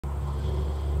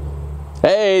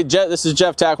Hey, this is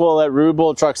Jeff Tackwell at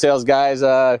Ruble Truck Sales, guys.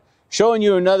 Showing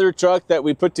you another truck that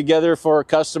we put together for a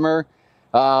customer.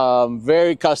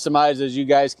 Very customized, as you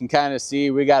guys can kind of see.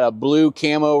 We got a blue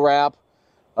camo wrap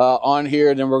on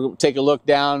here. Then we'll take a look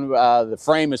down. The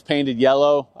frame is painted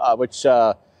yellow, which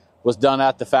was done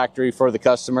at the factory for the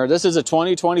customer. This is a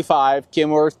 2025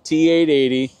 Kenworth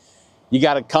T880. You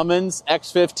got a Cummins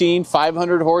X15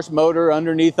 500 horse motor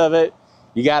underneath of it.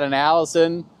 You got an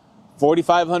Allison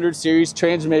 4500 series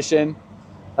transmission.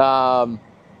 Ruble's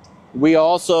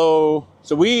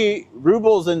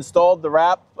installed the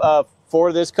wrap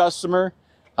for this customer.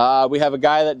 We have a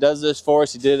guy that does this for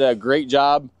us. He did a great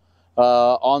job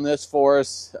on this for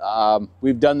us.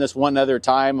 We've done this one other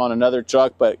time on another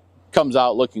truck, but comes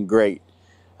out looking great.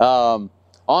 On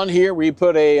here we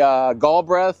put a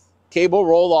Galbreath cable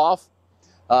roll off.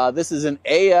 This is an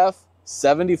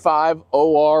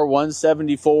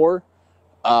AF75-OR-174.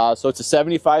 So it's a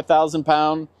 75,000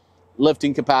 pound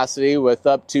lifting capacity with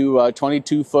up to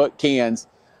 22-foot cans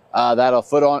that'll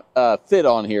fit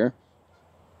on here.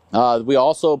 We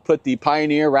also put the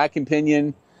Pioneer rack and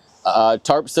pinion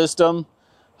tarp system.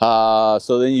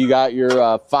 So then you got your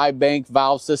 5-bank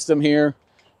valve system here.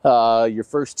 Your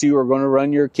first two are going to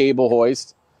run your cable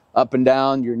hoist up and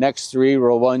down. Your next three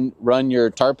will run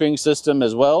your tarping system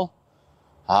as well.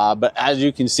 But as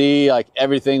you can see, like,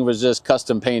 everything was just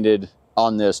custom painted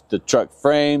on this. The truck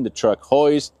frame, the truck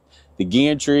hoist, the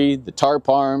gantry, the tarp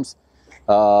arms,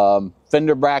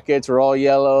 fender brackets are all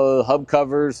yellow. Hub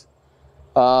covers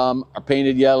are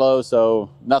painted yellow, so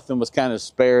nothing was kind of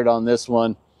spared on this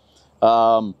one.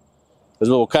 As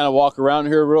we'll kind of walk around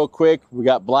here real quick, we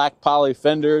got black poly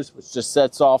fenders, which just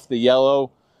sets off the yellow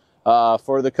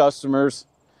for the customers.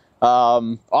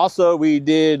 Also, we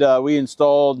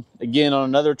installed, again on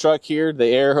another truck here, the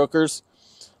air hookers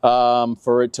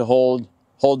for it to hold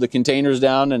the containers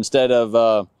down instead of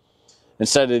the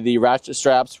ratchet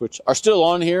straps, which are still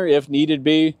on here if needed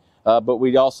be. But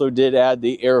we also did add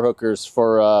the air hookers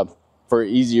for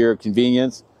easier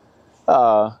convenience.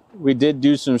 We did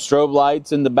do some strobe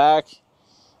lights in the back,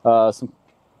 some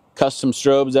custom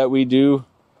strobes that we do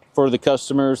for the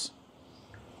customers.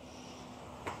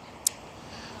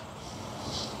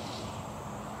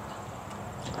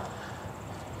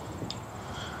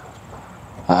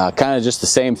 Kind of just the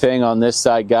same thing on this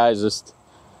side, guys.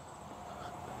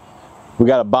 We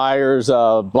got a buyer's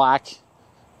black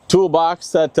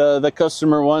toolbox that the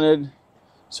customer wanted.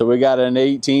 So we got an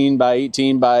 18 by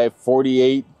 18 by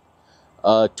 48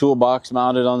 toolbox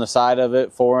mounted on the side of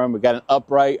it for him. We got an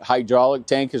upright hydraulic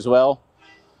tank as well.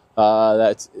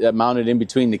 That's mounted in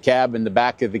between the cab and the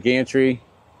back of the gantry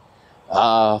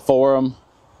for him.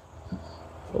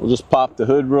 We'll just pop the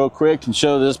hood real quick and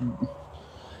show this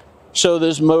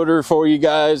motor for you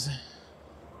guys.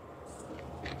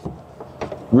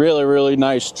 Really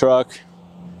nice truck.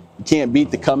 You can't beat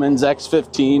the Cummins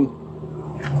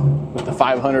X15 with the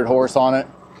 500 horse on it.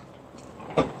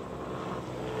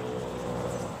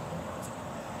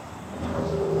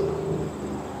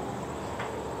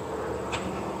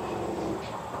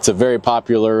 It's a very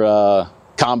popular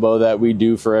combo that we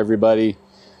do for everybody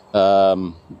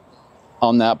on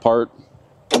that part.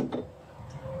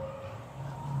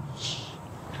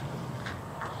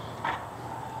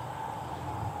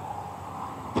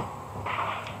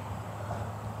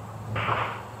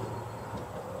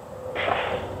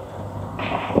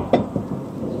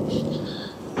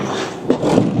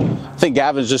 I think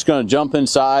Gavin's just going to jump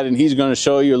inside and he's going to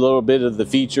show you a little bit of the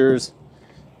features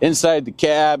inside the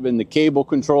cab and the cable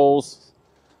controls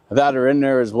that are in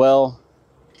there as well.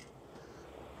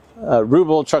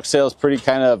 Ruble Truck Sales pretty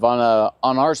kind of on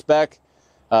our spec.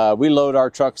 We load our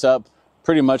trucks up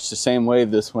pretty much the same way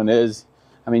this one is.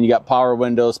 I mean, you got power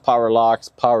windows, power locks,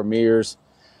 power mirrors,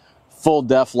 full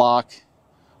def lock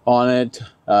on it.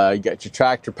 You got your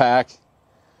tractor pack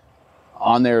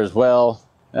on there as well.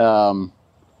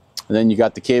 And then you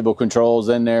got the cable controls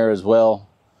in there as well.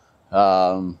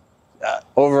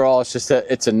 Overall,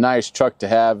 it's a nice truck to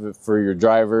have for your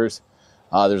drivers.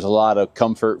 There's a lot of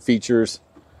comfort features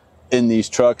in these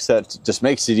trucks that just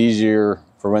makes it easier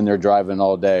for when they're driving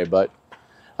all day. But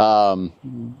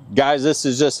guys, this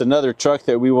is just another truck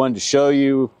that we wanted to show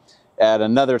you, at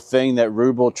another thing that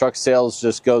Ruble Truck Sales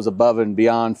just goes above and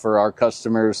beyond for our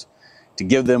customers to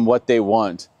give them what they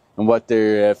want. And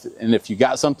if you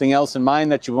got something else in mind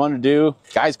that you want to do,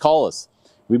 guys, call us.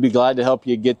 We'd be glad to help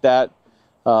you get that,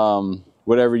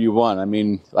 whatever you want. I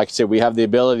mean, like I said, we have the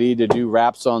ability to do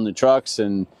wraps on the trucks,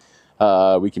 and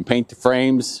we can paint the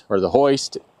frames or the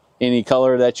hoist any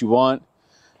color that you want.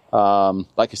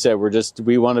 Like I said,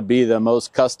 we want to be the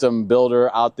most custom builder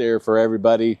out there for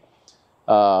everybody.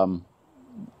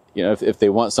 you know, if they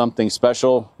want something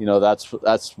special, you know,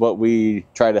 that's what we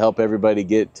try to help everybody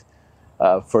get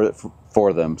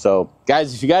for them. So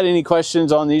guys, if you got any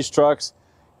questions on these trucks,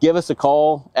 give us a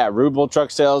call at Rubel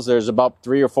Truck Sales. There's about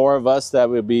 3 or 4 of us that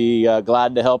would be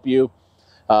glad to help you.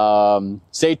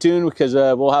 Stay tuned because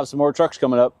we'll have some more trucks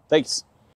coming up. Thanks.